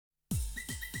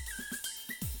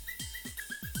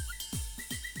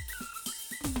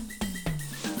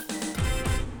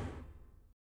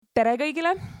tere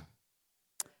kõigile.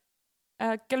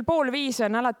 Kell 4:30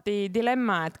 on alati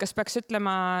dilemma, et kas peaks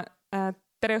ütlema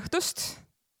tere õhtust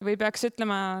või peaks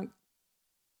ütlema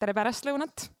tere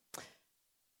pärastlõunat.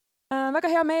 Väga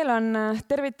hea meel on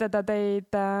tervitada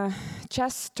teid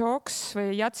Jazz Talks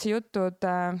või Jatsi jutud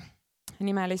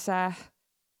nimelise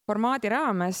formaadi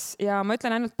raames ja ma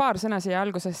ütlen ainult paar sõna siia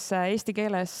algusesse eesti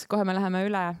keeles, kohe me läheme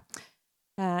üle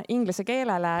inglise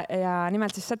keelele ja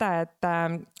nimelt siis seda, et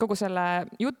kogu selle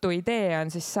jutu idee on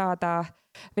siis saada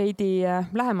veidi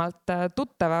lähemalt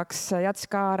tuttavaks Jats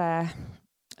Kaare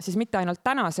siis mitte ainult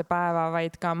tänase päeva,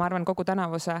 vaid ka ma arvan kogu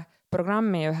tänavuse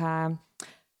programmi ühe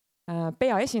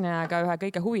peaesinejaga, ühe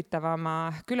kõige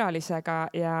huvitavama külalisega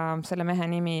ja selle mehe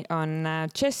nimi on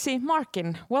Jesse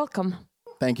Markin. Welcome.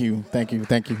 Thank you.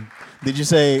 Did you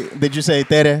say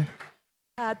tere?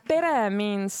 Tere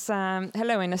means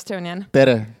hello in Estonian.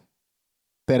 Tere.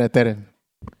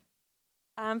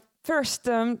 First,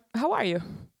 how are you?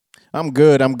 I'm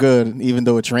good. Even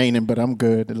though it's raining, but I'm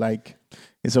good. Like,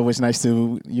 it's always nice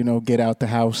to, get out the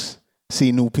house,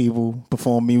 see new people,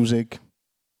 perform music,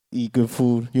 eat good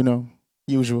food,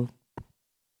 usual.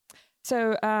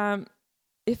 So,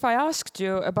 if I asked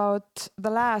you about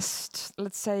the last,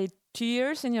 let's say, 2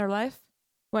 years in your life,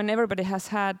 when everybody has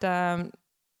had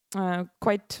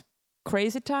quite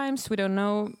crazy times, we don't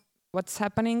know what's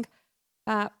happening,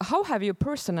 how have you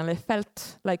personally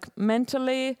felt, like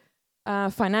mentally,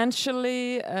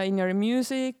 financially, in your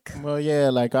music? Well, yeah,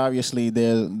 like obviously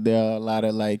there are a lot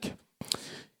of like,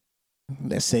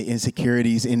 let's say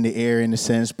insecurities in the air in a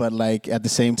sense, but like at the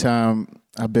same time,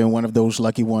 I've been one of those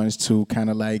lucky ones to kind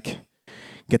of like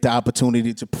get the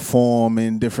opportunity to perform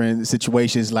in different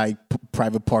situations like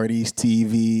private parties,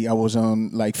 TV. I was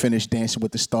on like Finnish Dancing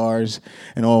with the Stars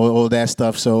and all that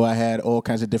stuff. So I had all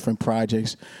kinds of different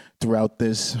projects throughout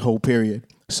this whole period.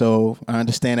 So I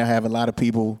understand I have a lot of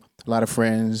people, a lot of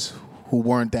friends who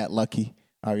weren't that lucky.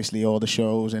 Obviously, all the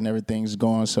shows and everything's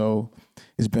gone. So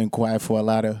it's been quiet for a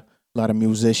lot of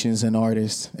musicians and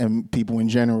artists and people in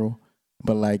general.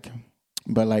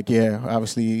 But yeah,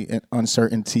 obviously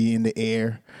uncertainty in the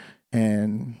air,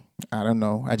 and I don't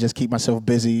know. I just keep myself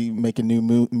busy making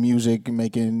new music,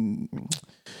 making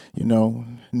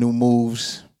new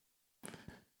moves,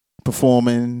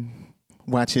 performing,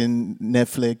 watching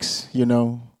Netflix,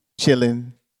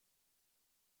 chilling,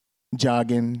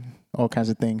 jogging, all kinds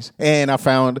of things. And I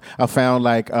found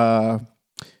like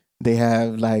they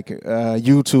have like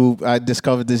YouTube. I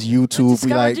discovered this YouTube,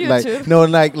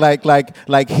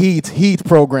 like heat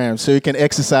program, so you can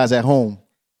exercise at home.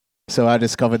 So I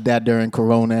discovered that during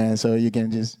Corona, and so you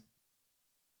can just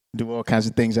do all kinds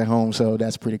of things at home. So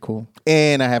that's pretty cool.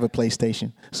 And I have a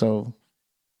PlayStation, so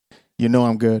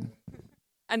I'm good.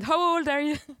 And how old are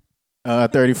you?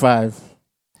 35.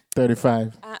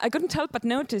 I couldn't help but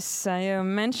notice you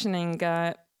mentioning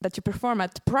that you perform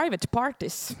at private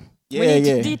parties. We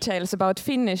need details about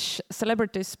Finnish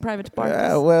celebrities' private parties.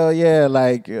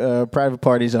 Private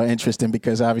parties are interesting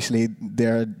because obviously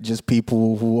they're just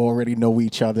people who already know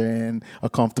each other and are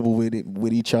comfortable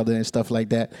with each other and stuff like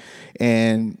that.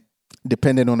 And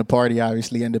depending on the party,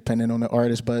 obviously, and depending on the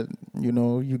artist, but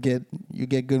you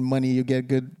get good money, you get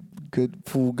good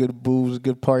food, good booze,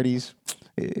 good parties.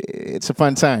 It's a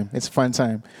fun time.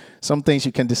 Some things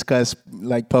you can discuss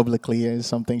like publicly, and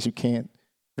some things you can't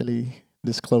really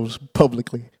disclose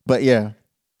publicly. But yeah,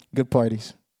 good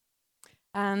parties.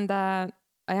 And I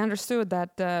understood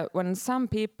that when some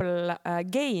people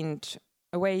gained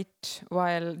weight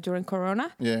during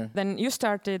Corona, then you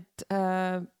started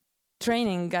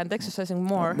training and exercising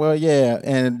more. Well, yeah,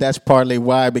 and that's partly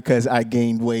why, because I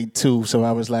gained weight too. So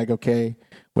I was like, okay,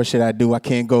 what should I do? I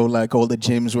can't go, like all the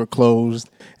gyms were closed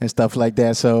and stuff like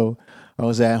that. So I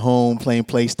was at home playing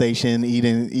PlayStation,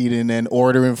 eating and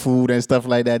ordering food and stuff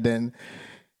like that. Then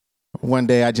one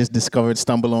day I just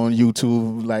stumbled on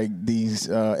YouTube, like these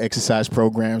exercise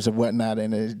programs and whatnot,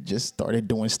 and it just started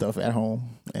doing stuff at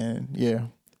home. And yeah,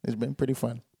 it's been pretty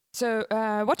fun. So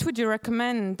what would you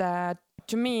recommend to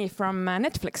me from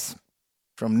Netflix?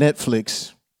 From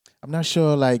Netflix? I'm not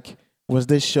sure, like, was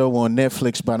this show on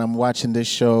Netflix, but I'm watching this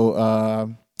show.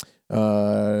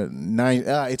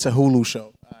 It's a Hulu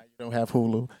show. You don't have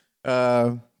Hulu.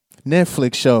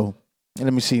 Netflix show.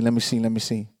 Let me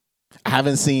see. I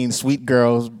haven't seen Sweet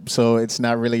Girls, so it's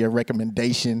not really a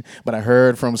recommendation. But I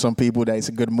heard from some people that it's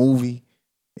a good movie.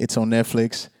 It's on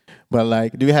Netflix. But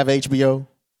like, do you have HBO?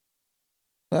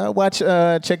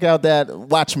 Check out that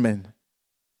Watchmen.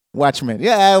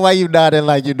 Yeah, why you nodding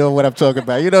like you know what I'm talking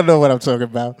about? You don't know what I'm talking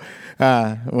about.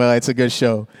 Well, it's a good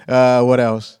show. What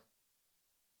else?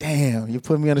 Damn, you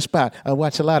put me on the spot. I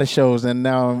watch a lot of shows, and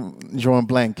now I'm drawing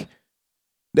blank.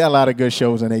 There are a lot of good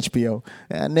shows on HBO.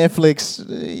 Netflix,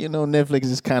 Netflix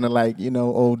is kind of like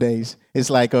old days. It's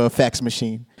like a fax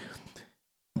machine.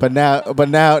 But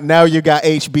now you got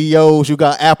HBOs, you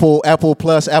got Apple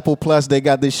Plus. They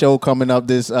got this show coming up,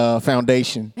 this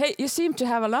Foundation. Hey, you seem to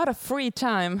have a lot of free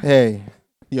time. Hey,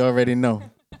 you already know.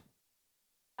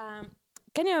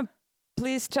 Can you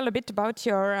please tell a bit about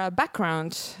your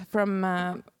background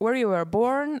from where you were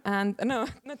born and no,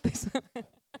 not this.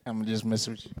 I'm just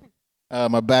messing with you.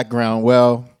 My background.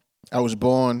 Well, I was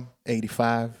born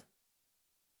 '85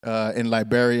 in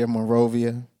Liberia,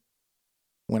 Monrovia.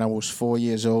 When I was 4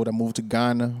 years old, I moved to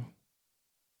Ghana.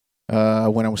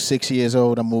 When I was 6 years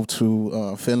old, I moved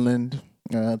to Finland,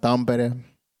 Tampere.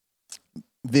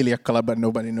 Viljakalle, but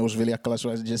nobody knows Viljakalle,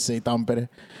 so I just say Tampere.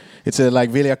 It's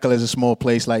Viljakalle is a small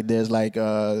place. Like there's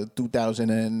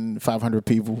 2,500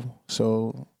 people,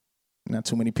 so not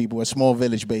too many people. A small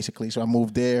village basically. So I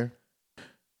moved there.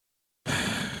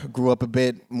 Grew up a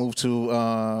bit. Moved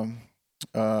to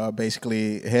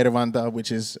basically Hervanta,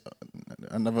 which is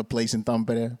another place in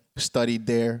Tampere. Studied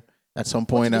there at some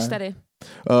point. What did you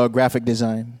study? Graphic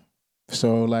design.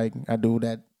 So I do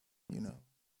that,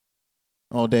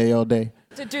 all day.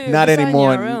 So do you Not design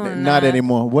anymore. your own, Not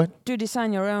anymore. What? Do you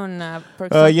design your own? For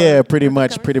example, Yeah, pretty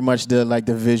graphic much the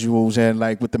the visuals and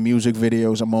with the music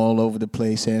videos. I'm all over the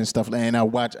place and stuff. And I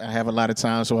have a lot of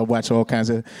time, so I watch all kinds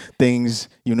of things,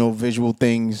 visual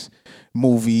things,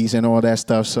 movies and all that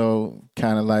stuff. So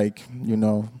kind of I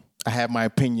have my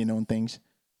opinion on things.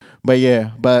 But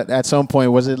yeah, at some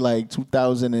point, was it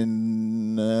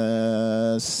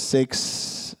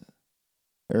 2006?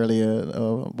 Earlier,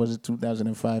 was it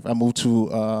 2005? I moved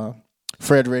to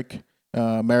Frederick,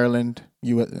 Maryland,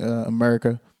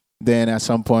 America. Then at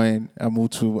some point, I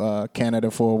moved to Canada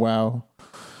for a while.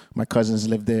 My cousins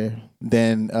lived there.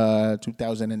 Then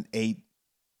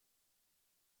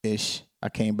 2008-ish, I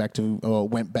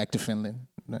went back to Finland.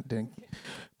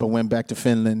 Went back to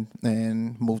Finland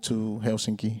and moved to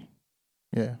Helsinki.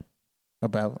 Yeah,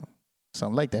 about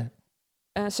something like that.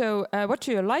 So what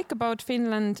do you like about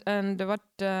Finland and what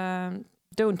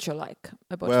don't you like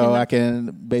about Well, Finland? I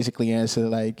can basically answer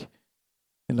let's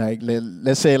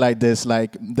say like this,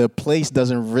 the place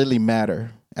doesn't really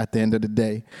matter at the end of the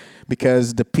day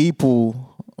because the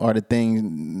people are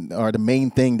the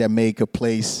main thing that make a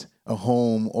place a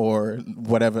home or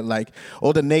whatever.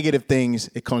 All the negative things,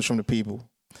 it comes from the people.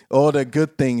 All the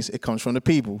good things, it comes from the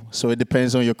people. So it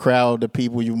depends on your crowd, the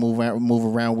people you move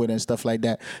around with and stuff like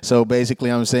that. So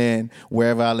basically I'm saying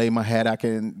wherever I lay my head, I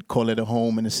can call it a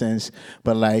home in a sense.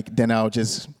 But then I'll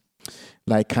just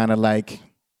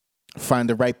find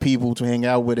the right people to hang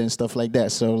out with and stuff like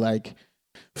that. So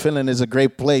Finland is a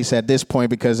great place at this point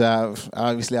because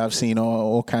I've seen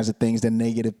all kinds of things, the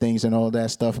negative things and all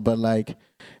that stuff. But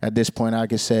at this point I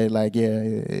could say yeah,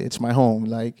 it's my home.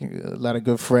 A lot of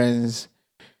good friends.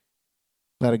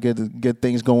 A lot of good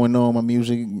things going on. My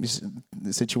music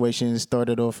situation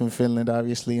started off in Finland,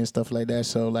 obviously, and stuff like that.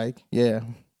 So, yeah,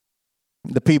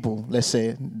 the people. Let's say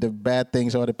it. The bad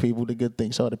things are the people. The good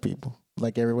things are the people.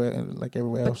 Everywhere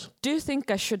else. Do you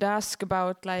think I should ask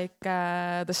about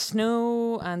the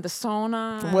snow and the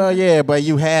sauna? Well, yeah, but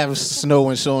you have snow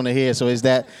and sauna here, so is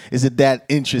it that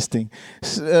interesting?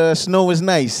 Snow is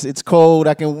nice. It's cold.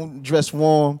 I can dress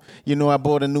warm. I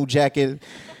bought a new jacket.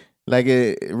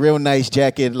 A real nice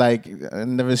jacket. I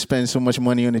never spent so much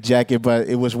money on a jacket, but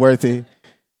it was worth it.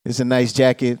 It's a nice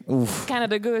jacket. Oof.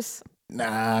 Canada Goose.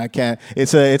 Nah, I can't.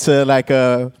 It's this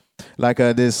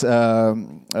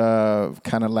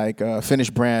kind of Finnish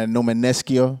brand,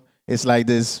 Nomeneskio. It's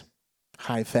this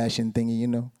high fashion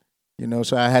thingy,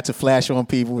 So I had to flash on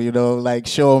people,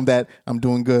 show them that I'm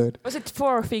doing good. Was it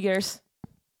 4 figures?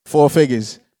 4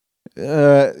 figures.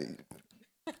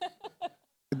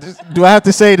 Do I have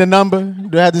to say the number?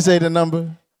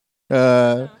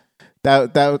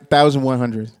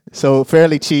 1,100. So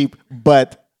fairly cheap,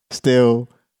 but still,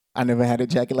 I never had a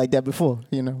jacket like that before,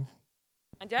 And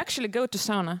you actually go to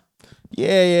sauna?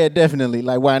 Yeah, definitely.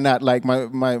 Why not?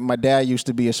 My dad used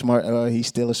to be he's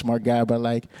still a smart guy, but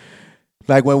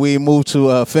when we moved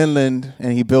to Finland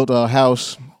and he built a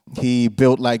house, he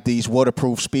built these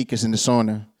waterproof speakers in the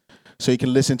sauna, so you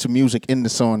can listen to music in the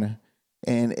sauna.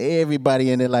 And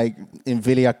everybody in it, in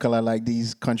Viljakalle,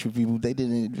 these country people, they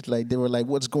were like,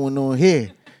 what's going on here?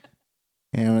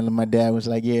 And my dad was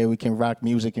like, yeah, we can rock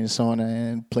music in sauna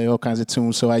and play all kinds of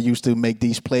tunes. So I used to make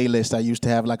these playlists. I used to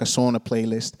have a sauna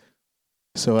playlist.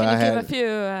 So Can I you had give a few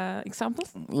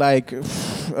examples?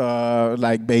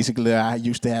 Basically I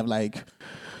used to have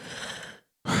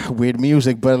weird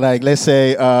music, but let's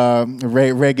say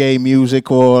reggae music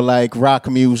or rock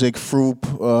music, Froop,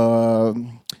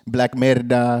 black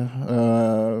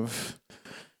merda,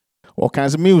 all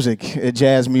kinds of music,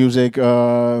 jazz music,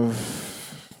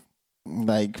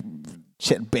 like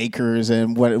Chet Bakers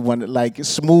and what like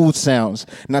smooth sounds,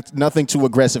 nothing too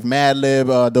aggressive.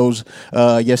 Madlib, those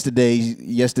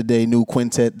yesterday new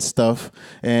quintet stuff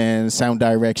and Sound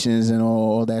Directions and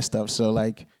all that stuff. So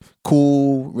like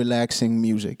cool, relaxing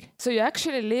music. So you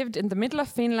actually lived in the middle of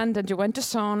Finland and you went to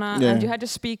sauna and you had your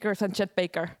speakers and Chet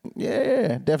Baker.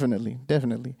 Yeah, definitely.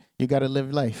 You gotta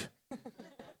live life.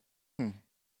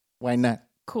 Why not?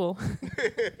 Cool.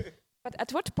 But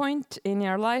at what point in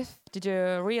your life did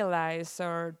you realize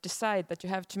or decide that you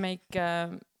have to make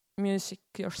music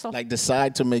yourself? Like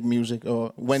decide to make music,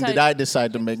 or when did I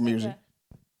decide to make music?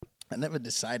 I never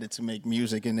decided to make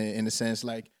music in the sense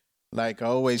like I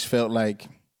always felt like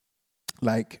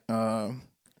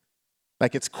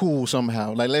it's cool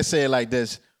somehow. Like let's say it like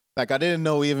this. Like I didn't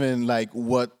know even like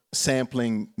what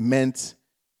sampling meant,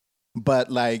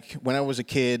 but like when I was a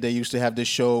kid, they used to have this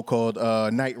show called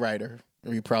Knight Rider.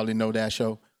 You probably know that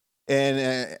show.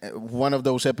 And one of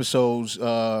those episodes,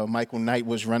 Michael Knight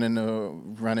was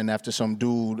running after some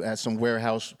dude at some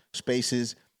warehouse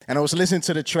spaces. And I was listening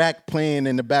to the track playing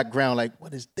in the background, like,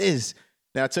 what is this?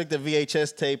 Now I took the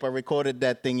VHS tape, I recorded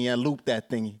that thingy, I looped that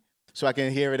thingy so I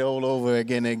can hear it all over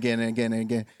again and again and again and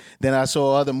again. Then I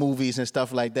saw other movies and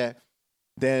stuff like that.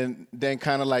 Then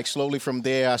kind of like slowly from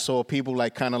there, I saw people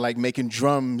like kind of like making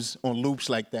drums on loops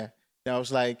like that. And I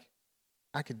was like,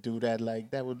 I could do that.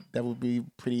 Like that would be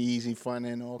pretty easy, fun,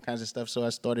 and all kinds of stuff. So I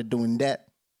started doing that,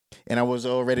 and I was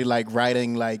already like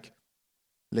writing like,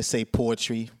 let's say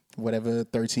poetry, whatever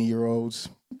 13-year-olds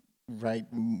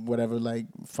write, whatever like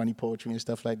funny poetry and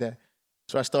stuff like that.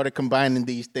 So I started combining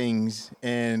these things,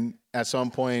 and at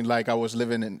some point, like I was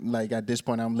living in like at this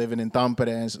point I'm living in Tampere,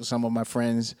 and some of my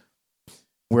friends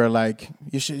were like,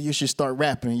 you should start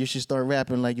rapping. You should start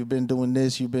rapping. Like you've been doing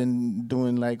this. You've been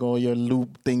doing like all your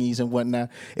loop thingies and whatnot.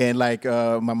 And like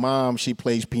my mom, she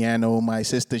plays piano. My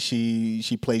sister,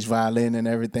 she plays violin and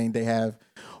everything. They have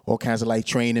all kinds of like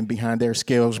training behind their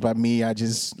skills. But me, I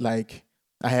just like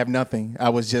I have nothing. I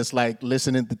was just like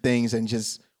listening to things and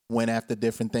just went after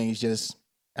different things just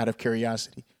out of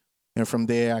curiosity. And from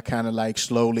there, I kind of like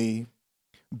slowly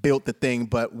built the thing.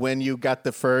 But when you got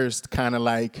the first kind of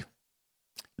like,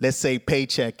 let's say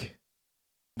paycheck,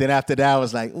 then after that I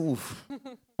was like, oof,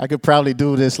 I could probably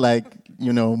do this like,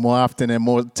 more often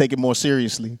and take it more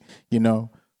seriously,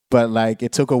 But like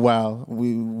it took a while.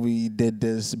 We did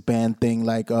this band thing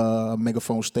like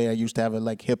Megaphone Stay. I used to have a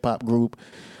like hip hop group.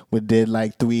 We did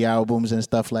like 3 albums and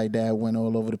stuff like that. Went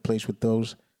all over the place with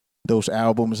those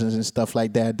albums and stuff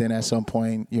like that. Then at some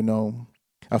point,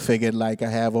 I figured like I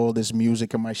have all this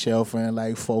music on my shelf and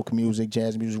like folk music,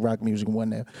 jazz music, rock music, and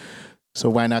whatnot. So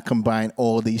why not combine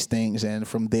all these things? And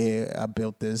from there, I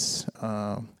built this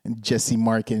Jesse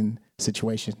Markin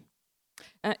situation.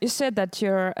 You said that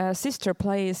your sister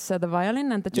plays the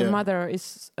violin and that your mother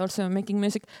is also making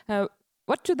music.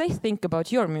 What do they think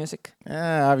about your music?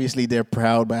 Obviously, they're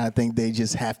proud, but I think they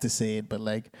just have to say it. But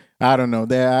like, I don't know.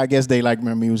 I guess they like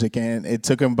my music, and it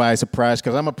took them by surprise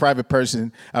because I'm a private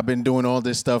person. I've been doing all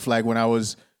this stuff like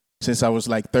since I was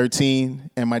like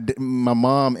 13, and my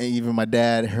mom and even my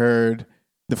dad heard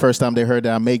the first time they heard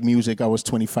that I make music, I was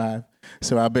 25.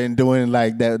 So I've been doing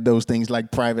like those things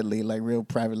like privately, like real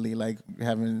privately, like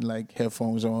having like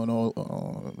headphones on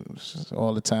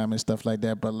all the time and stuff like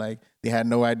that. But like they had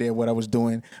no idea what I was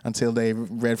doing until they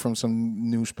read from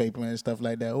some newspaper and stuff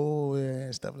like that. Oh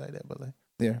yeah, stuff like that. But like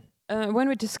yeah. When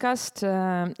we discussed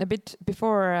a bit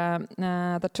before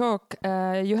the talk,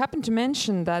 you happened to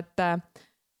mention that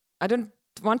I don't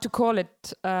want to call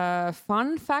it a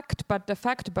fun fact, but a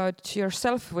fact about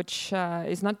yourself, which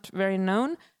is not very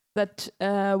known, that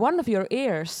one of your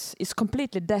ears is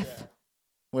completely deaf.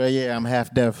 Well, yeah, I'm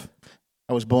half deaf.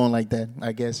 I was born like that,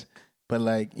 I guess. But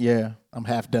like, yeah, I'm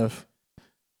half deaf.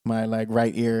 My like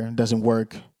right ear doesn't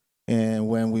work. And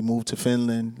when we moved to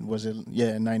Finland,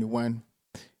 in 91.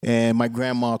 And my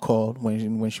grandma called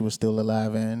when she was still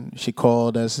alive, and she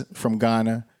called us from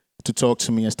Ghana to talk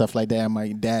to me and stuff like that. And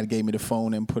my dad gave me the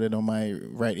phone and put it on my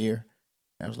right ear.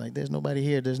 I was like, there's nobody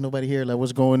here. Like,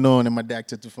 what's going on? And my dad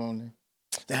took the phone.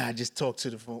 And, just talk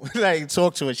to the phone. Like,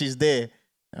 talk to her. She's there.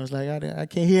 I was like, I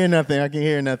can't hear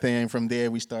nothing. And from there,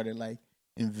 we started, like,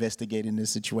 investigating this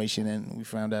situation. And we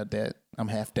found out that I'm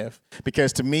half deaf.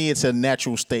 Because to me, it's a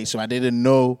natural state. So I didn't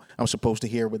know I'm supposed to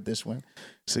hear with this one.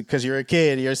 So, because you're a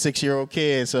kid. You're a 6-year-old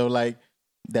kid. So, like,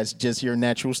 that's just your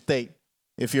natural state.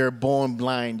 If you're born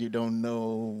blind, you don't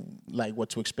know like what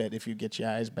to expect if you get your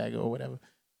eyes back or whatever.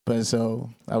 But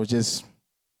so I was just,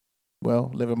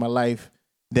 living my life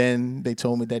Then they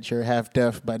told me that you're half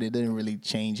deaf, but it didn't really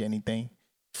change anything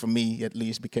for me, at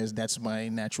least, because that's my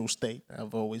natural state.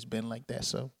 I've always been like that.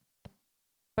 So,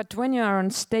 But when you are on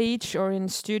stage or in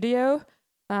studio,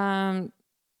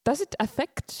 does it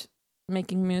affect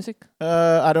making music?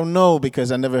 I don't know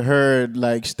because I never heard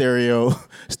like stereo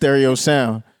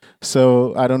sound.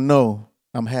 So I don't know.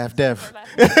 I'm half deaf.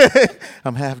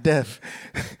 I'm half deaf.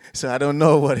 So I don't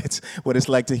know what it's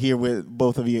like to hear with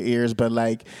both of your ears. But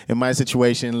like in my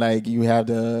situation, like you have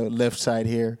the left side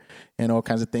here and all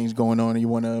kinds of things going on, and you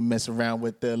want to mess around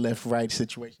with the left-right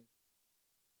situation.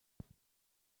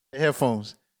 The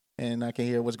headphones, and I can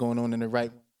hear what's going on in the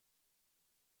right one.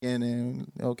 And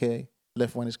then okay,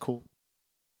 left one is cool.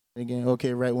 Again,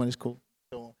 okay, right one is cool.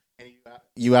 So and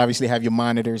you obviously have your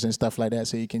monitors and stuff like that,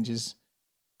 so you can just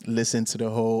listen to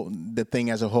the thing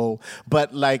as a whole.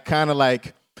 But like kind of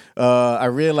like I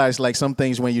realized like some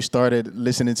things when you started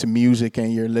listening to music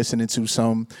and you're listening to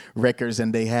some records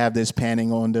and they have this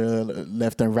panning on the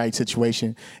left and right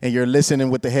situation and you're listening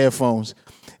with the headphones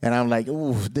and I'm like,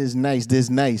 ooh, this is nice.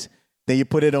 Then you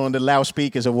put it on the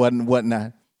loudspeakers or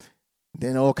whatnot.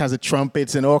 Then all kinds of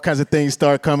trumpets and all kinds of things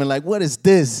start coming. Like, what is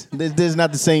this? This is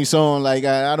not the same song. Like,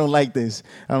 I don't like this.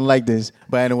 I don't like this.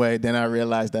 But anyway, then I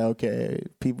realized that, okay,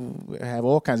 people have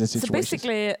all kinds of situations. So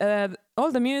basically, all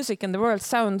the music in the world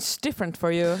sounds different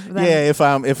for you. Yeah, if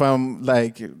I'm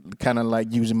like kind of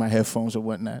like using my headphones or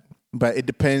whatnot. But it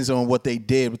depends on what they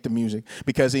did with the music.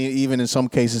 Because even in some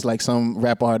cases, like some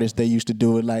rap artists, they used to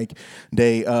do it like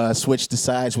they switch the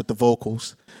sides with the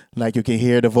vocals. Like you can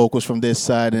hear the vocals from this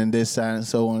side and this side and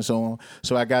so on and so on.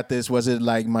 So I got this, was it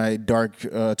like my Dark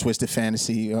Twisted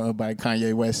Fantasy by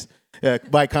Kanye West?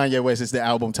 By Kanye West is the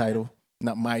album title,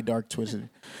 not My Dark Twisted.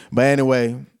 But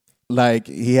anyway, like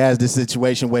he has this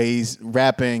situation where he's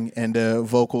rapping and the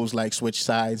vocals like switch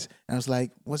sides. And I was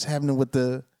like, what's happening with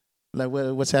the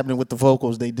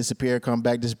vocals? They disappear, come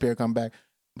back, disappear, come back.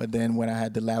 But then when I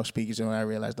had the loudspeakers on, I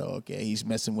realized, oh, okay, he's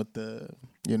messing with the,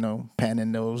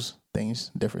 panning those things,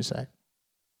 different side.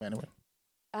 Anyway.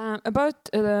 About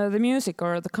the music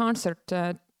or the concert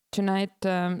tonight,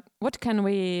 what can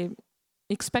we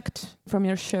expect from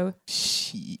your show?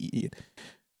 Shit.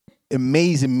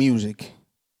 Amazing music.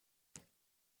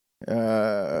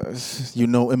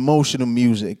 Emotional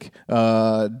music,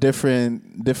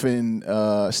 different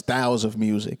styles of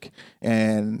music,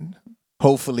 and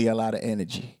hopefully a lot of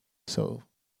energy. So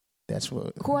that's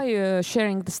what. Who are you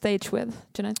sharing the stage with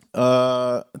tonight?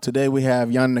 Today we have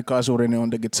Janne Kasurinen on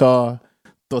the guitar,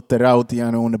 Totte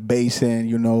Rautiainen on the bass,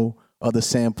 and other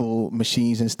sample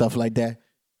machines and stuff like that,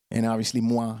 and obviously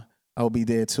moi, I'll be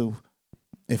there too,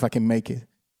 if I can make it.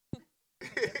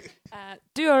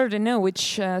 Do you already know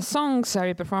which songs are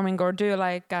you performing, or do you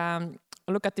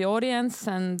look at the audience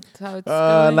and how it's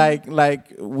going?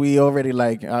 Like we already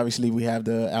obviously we have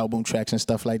the album tracks and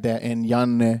stuff like that, and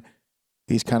Janne,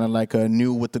 he's kind of like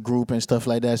new with the group and stuff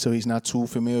like that, so he's not too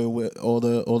familiar with all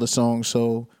the songs.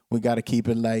 So we got to keep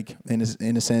it like in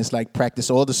a sense like practice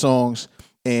all the songs.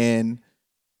 And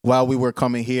while we were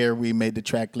coming here, we made the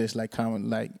track list like comment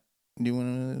like, do you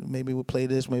want to maybe we'll play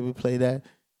this, maybe we'll play that.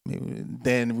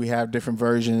 Then we have different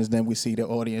versions. Then we see the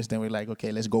audience. Then we're like,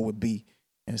 okay, let's go with B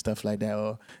and stuff like that,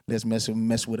 or let's mess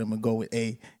with them and go with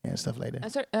A and stuff like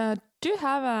that. So, do you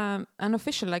have an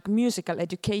official musical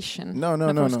education? No.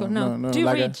 Do you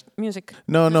read music?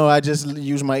 No. I just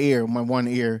use my one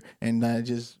ear, and I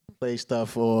just play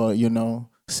stuff or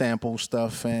sample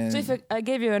stuff. And so if I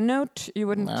gave you a note, you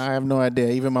wouldn't. I have no idea.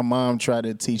 Even my mom tried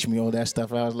to teach me all that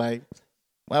stuff. I was like,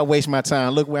 why waste my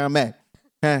time? Look where I'm at.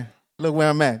 Huh? Look where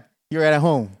I'm at. You're at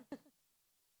home.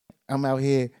 I'm out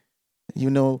here,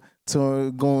 to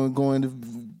going to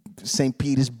St.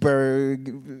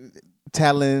 Petersburg,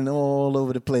 Tallinn, all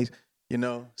over the place,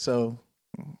 So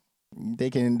they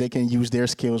can use their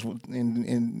skills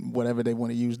in whatever they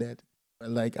want to use that.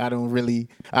 But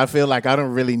I feel like I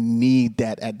don't really need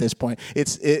that at this point.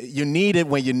 You need it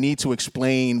when you need to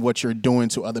explain what you're doing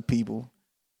to other people.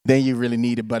 Then you really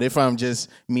need it. But if I'm just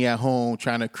me at home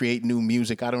trying to create new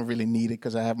music, I don't really need it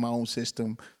because I have my own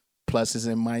system, pluses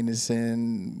and minuses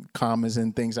and commas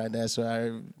and things like that. So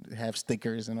I have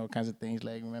stickers and all kinds of things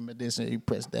like, remember this and you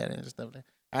press that and stuff like that.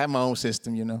 I have my own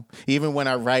system, Even when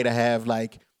I write, I have I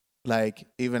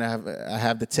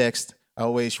have the text. I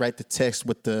always write the text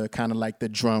with the kind of like the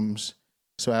drums.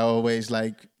 So I always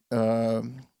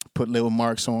put little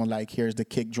marks on, like here's the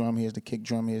kick drum, here's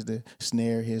the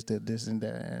snare, here's the this and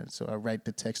that. And so I write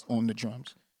the text on the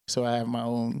drums. So I have my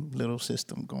own little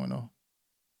system going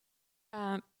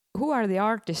on. Who are the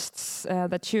artists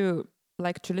that you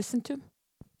like to listen to?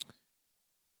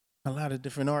 A lot of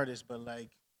different artists, but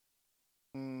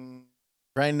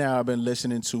Right now, I've been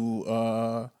listening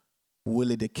to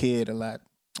Willie the Kid a lot,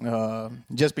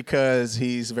 just because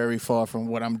he's very far from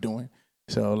what I'm doing.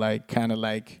 So like, kind of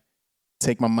like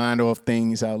take my mind off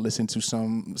things. I'll listen to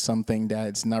something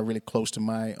that's not really close to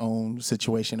my own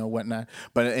situation or whatnot.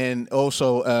 But and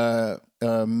also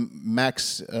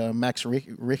Max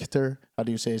Richter. How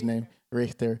do you say his name?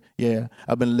 Richter. Yeah,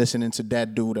 I've been listening to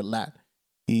that dude a lot.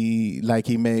 He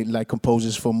made like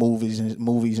composes for movies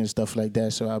and stuff like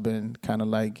that. So I've been kind of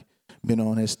like been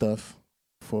on his stuff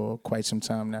for quite some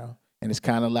time now. And it's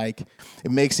kind of like it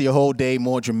makes your whole day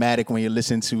more dramatic when you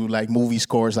listen to like movie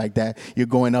scores like that. You're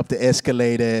going up the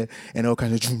escalator and all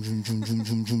kinds of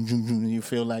and you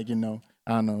feel like, I don't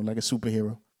know, like a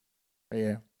superhero. But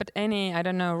yeah. But any, I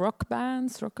don't know, rock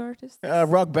bands, rock artists?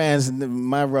 Rock bands,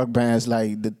 my rock bands,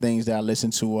 like the things that I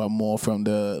listen to are more from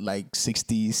the like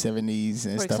 60s, 70s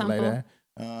and For stuff like example?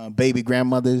 that. Baby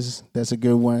Grandmothers, that's a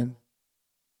good one.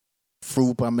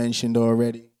 Froop, I mentioned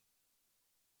already.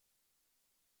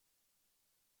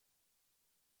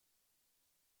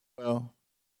 Well,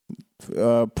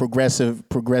 progressive.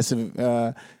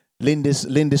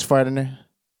 Lindisfarne.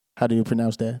 How do you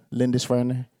pronounce that?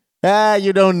 Lindisfarne.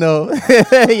 You don't know.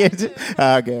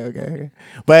 Okay.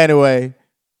 But anyway,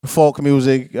 folk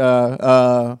music.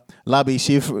 Labi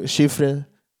Schifre.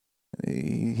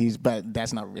 But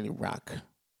that's not really rock.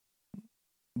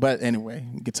 But anyway,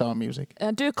 guitar music.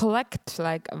 Do you collect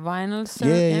like vinyls?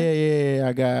 Yeah.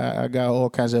 I got all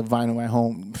kinds of vinyl at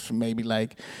home. Maybe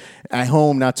like at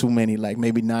home, not too many. Like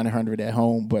maybe 900 at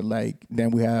home. But like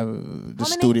then we have the How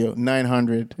many? studio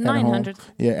 900 at home. 900.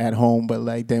 Yeah, at home. But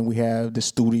like then we have the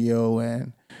studio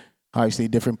and obviously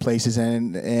different places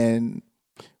and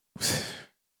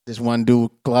this one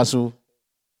dude, Klasu,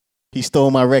 he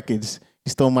stole my records.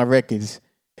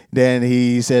 Then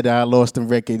he said I lost the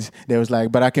records. They was like,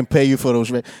 but I can pay you for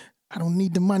those records. I don't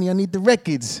need the money. I need the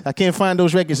records. I can't find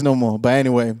those records no more. But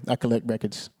anyway, I collect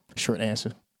records. Short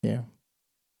answer. Yeah.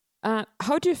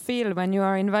 How do you feel when you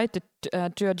are invited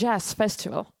to a jazz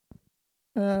festival?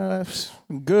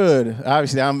 Good.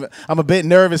 Obviously, I'm a bit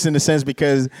nervous in the sense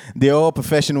because they're all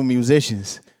professional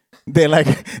musicians. They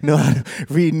like know how to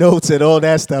read notes and all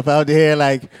that stuff out there.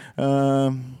 Like,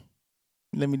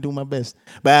 let me do my best.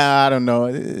 But I don't know.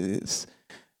 I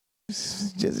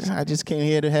just came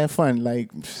here to have fun.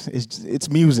 Like it's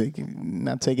music.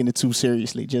 Not taking it too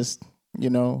seriously. Just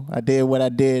I did what I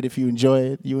did. If you enjoy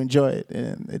it, you enjoy it,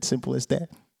 and it's simple as that.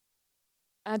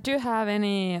 Do you have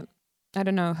any, I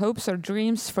don't know, hopes or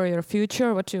dreams for your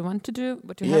future? What you want to do?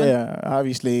 What you haven't? Yeah,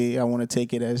 obviously, I want to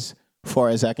take it as far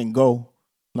as I can go.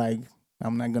 Like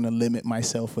I'm not gonna limit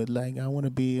myself with like I want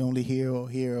to be only here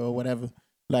or whatever.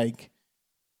 Like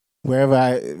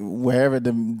wherever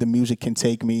the music can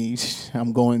take me,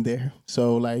 I'm going there.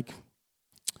 So like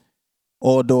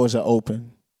all doors are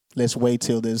open. Let's wait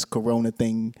till this corona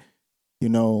thing,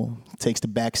 takes the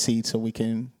back seat so we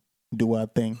can do our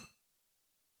thing.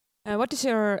 What is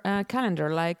your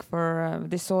calendar like for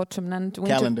this autumn and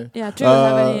winter? Calendar. Yeah, do you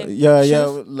have any yeah.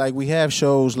 shows? Like we have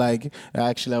shows. Like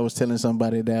actually, I was telling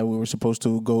somebody that we were supposed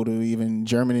to go to even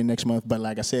Germany next month, but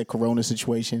like I said, Corona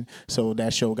situation, so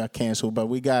that show got canceled. But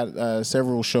we got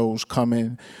several shows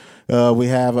coming. We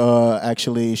have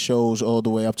actually shows all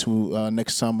the way up to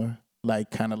next summer,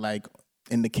 like kind of like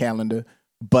in the calendar.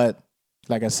 But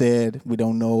like I said, we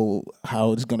don't know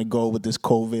how it's gonna go with this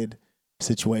COVID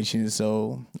situation,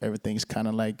 so everything's kind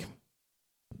of like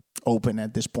open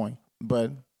at this point.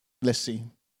 But let's see.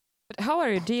 But how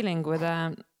are you dealing with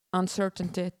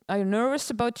uncertainty? Are you nervous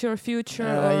about your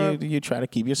future? You try to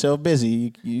keep yourself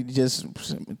busy. You just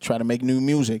try to make new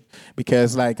music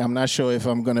because like I'm not sure if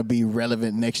I'm gonna be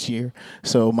relevant next year,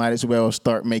 so might as well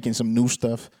start making some new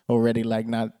stuff already. Like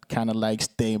not kind of like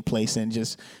stay in place and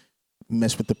just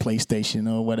mess with the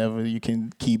PlayStation or whatever. You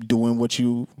can keep doing what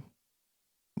you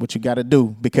got to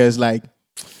do because like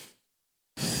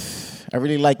I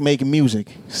really like making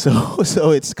music,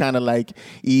 so it's kind of like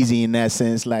easy in that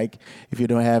sense. Like if you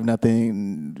don't have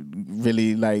nothing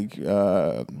really like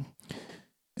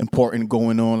important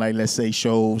going on, like let's say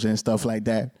shows and stuff like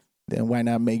that, then why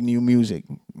not make new music?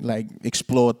 Like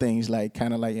explore things, like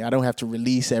kind of like I don't have to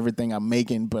release everything I'm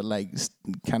making, but like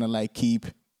kind of like keep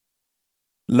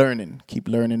learning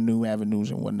new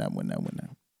avenues and whatnot.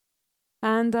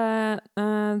 And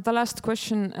the last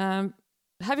question: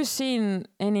 have you seen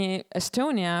any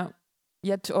Estonia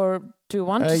yet, or do you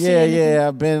want to see? Yeah.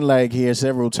 I've been like here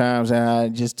several times, and I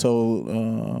just told.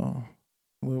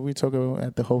 We talk about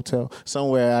at the hotel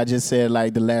somewhere. I just said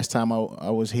like the last time I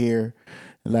was here,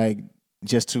 like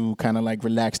just to kind of like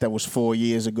relax. That was 4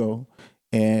 years ago,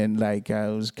 and like I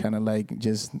was kind of like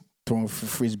just throwing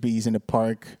frisbees in the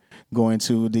park, going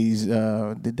to these.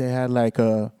 Did they had like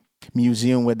a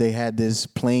museum where they had this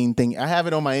plane thing? I have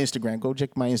it on my Instagram. Go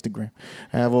check my Instagram.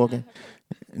 I have all.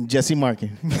 Jesse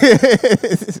Markin.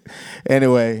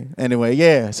 anyway,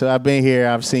 yeah. So I've been here.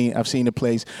 I've seen the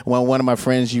place. One of my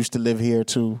friends used to live here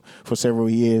too for several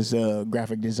years. A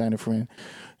graphic designer friend,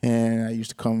 and I used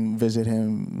to come visit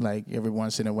him like every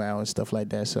once in a while and stuff like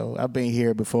that. So I've been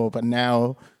here before, but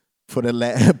now for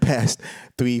the past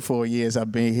 3-4 years,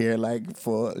 I've been here like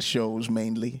for shows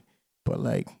mainly. But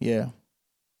like, yeah.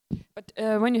 But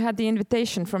when you had the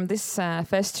invitation from this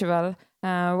festival,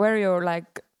 were you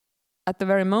like at the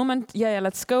very moment, yeah,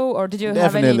 let's go, or did you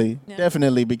have any?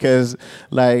 Definitely, because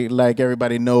like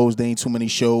everybody knows, there ain't too many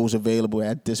shows available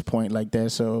at this point like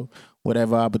that. So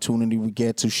whatever opportunity we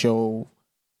get to show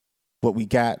what we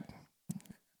got,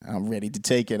 I'm ready to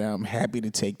take it. I'm happy to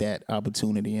take that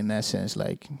opportunity in that sense.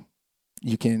 Like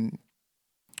you can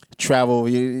travel,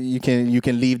 you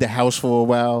can leave the house for a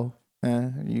while.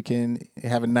 You can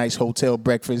have a nice hotel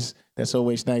breakfast. That's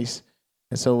always nice.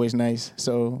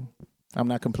 So I'm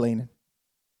not complaining.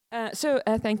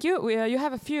 Thank you. You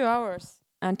have a few hours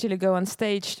until you go on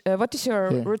stage. What is your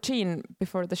routine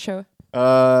before the show?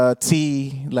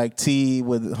 Tea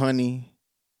with honey.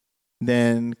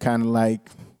 Then kind of like,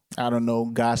 I don't know,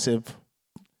 gossip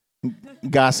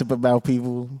about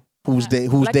people. Who's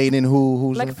like, dating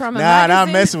who's like from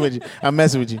I'm messing with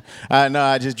you.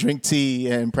 I just drink tea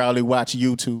and probably watch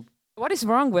YouTube. What is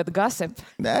wrong with gossip?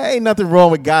 There ain't nothing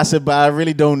wrong with gossip, but I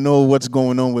really don't know what's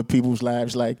going on with people's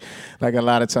lives. Like a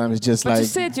lot of times it's just but like. But you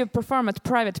said you perform at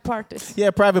private parties. Yeah,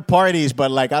 private parties,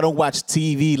 but like I don't watch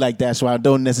TV like that, so I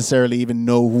don't necessarily even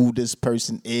know who this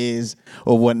person is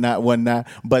or whatnot.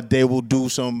 But they will do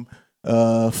some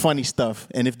funny stuff,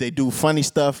 and if they do funny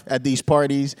stuff at these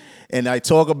parties, and I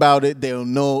talk about it, they'll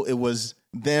know it was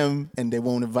them, and they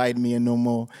won't invite me in no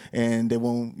more, and they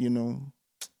won't. You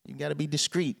got to be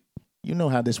discreet. You know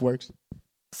how this works.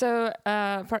 So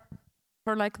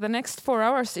for like the next 4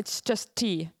 hours, it's just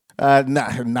tea.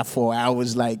 Not 4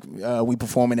 hours. Like we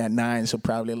performing at 9, so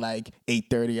probably like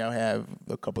 8:30. I'll have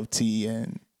a cup of tea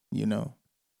and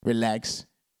relax,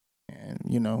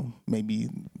 and maybe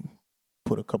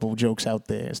put a couple of jokes out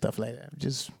there and stuff like that.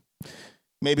 Just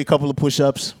maybe a couple of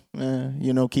push-ups.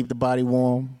 Keep the body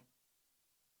warm.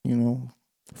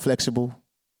 Flexible.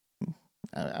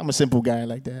 I'm a simple guy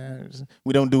like that.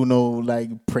 We don't do no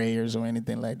like prayers or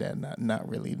anything like that. Not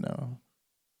really, no.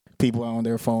 People are on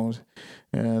their phones.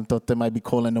 Thought they might be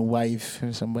calling the wife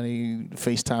or somebody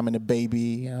FaceTiming the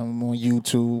baby. I'm on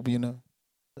YouTube,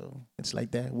 So it's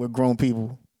like that. We're grown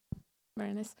people.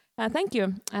 Very nice. Thank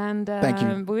you. And thank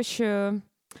you. We wish you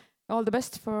all the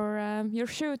best for your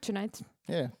show tonight.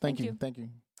 Yeah, thank you. Thank you.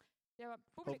 Yeah,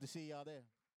 hope to see y'all there.